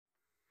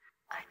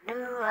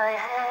Knew I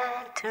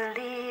had to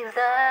leave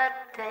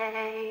that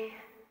day.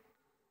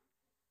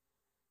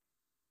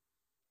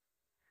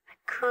 I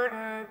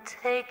couldn't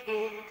take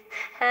it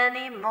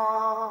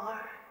anymore.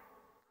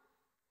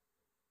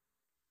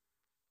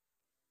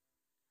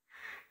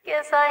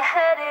 Guess I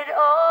had it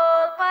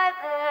all by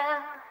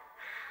then,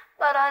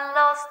 but I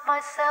lost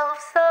myself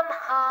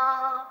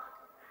somehow.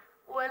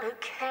 Well, who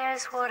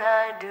cares what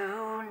I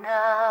do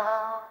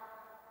now?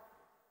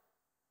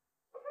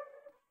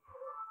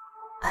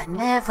 I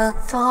never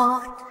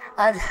thought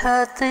I'd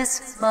hurt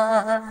this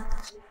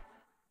much.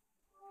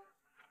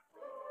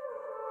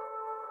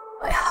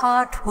 My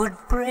heart would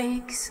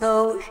break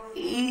so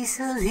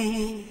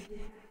easily.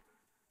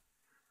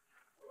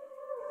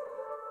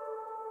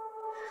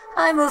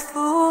 I'm a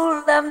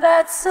fool, and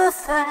that's a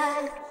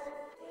fact.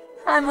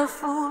 I'm a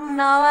fool,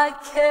 now I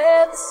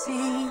can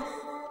see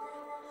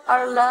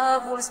our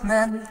love was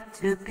meant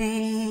to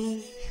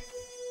be.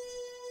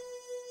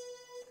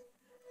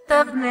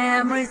 The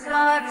memories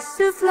start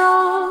to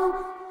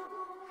flow,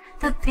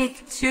 the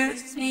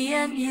pictures, me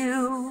and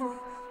you.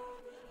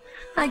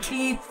 I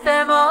keep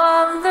them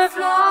on the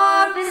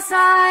floor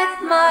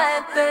beside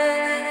my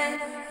bed.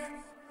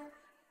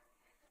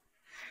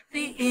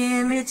 The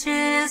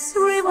images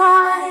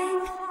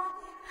rewind,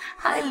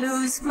 I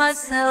lose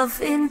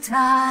myself in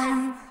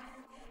time.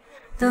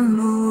 The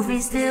movie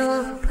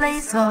still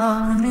plays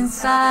on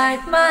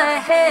inside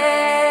my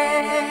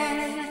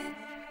head.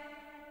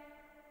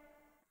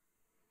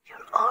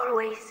 You're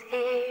always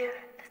here,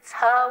 that's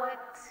how it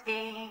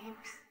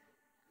seems.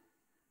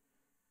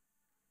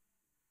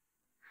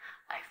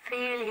 I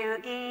feel you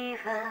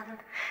even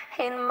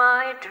in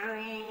my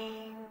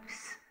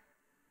dreams.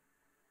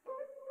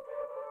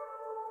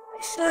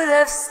 I should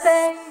have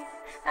stayed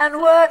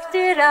and worked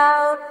it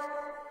out.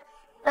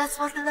 That's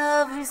what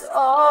love is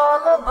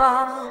all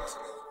about.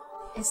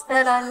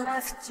 Instead I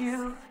left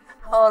you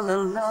all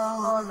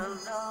alone.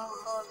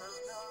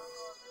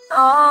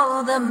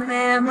 All the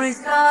memories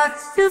start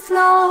to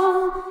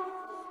flow,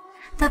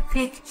 the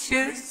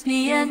pictures,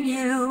 me and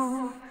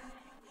you.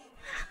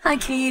 I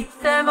keep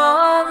them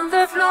on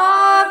the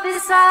floor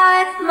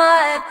beside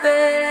my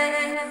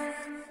bed.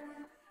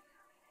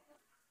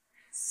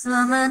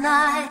 Summer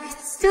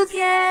nights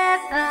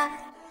together,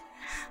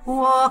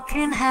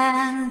 walking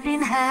hand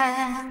in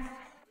hand.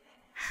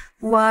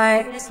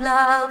 Why is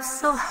love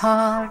so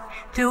hard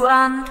to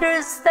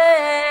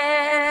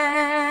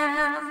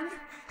understand?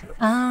 To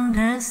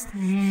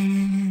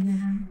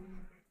understand.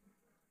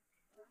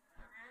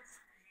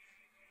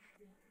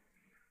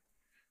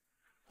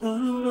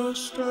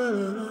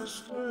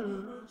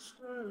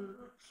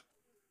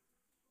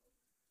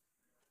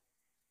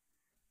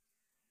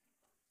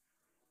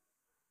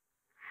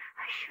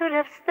 I should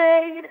have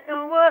stayed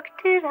and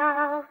worked it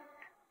out.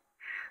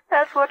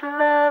 That's what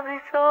love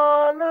is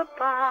all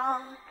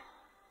about.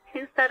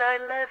 Instead I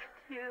left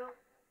you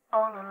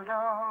all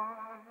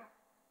alone.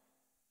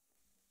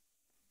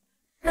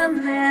 The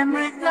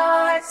memory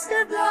starts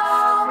to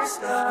blow,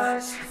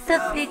 the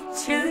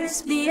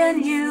pictures, me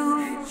and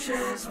you.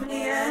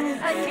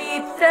 I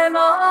keep them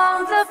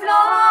on the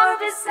floor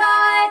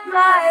beside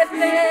my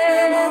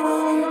bed.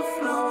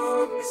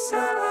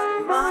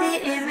 The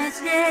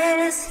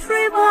images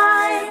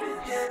rewind,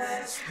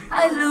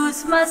 I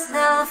lose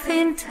myself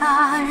in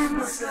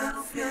time.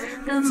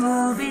 The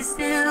movie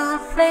still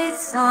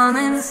plays on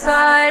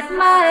inside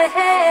my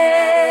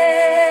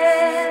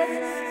head.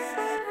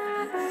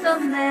 The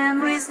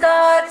memory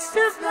starts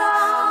to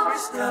flow,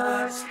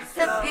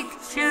 the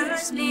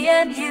pictures, me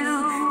and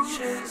you.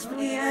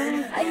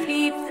 I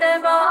keep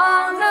them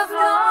on the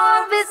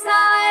floor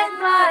beside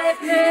my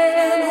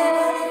bed.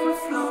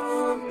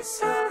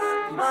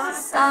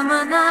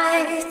 Summer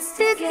nights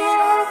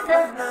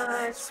together,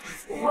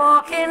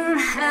 walking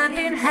hand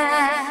in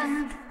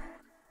hand.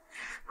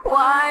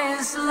 Why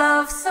is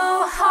love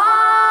so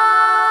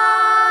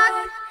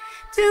hard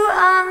to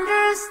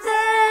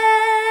understand?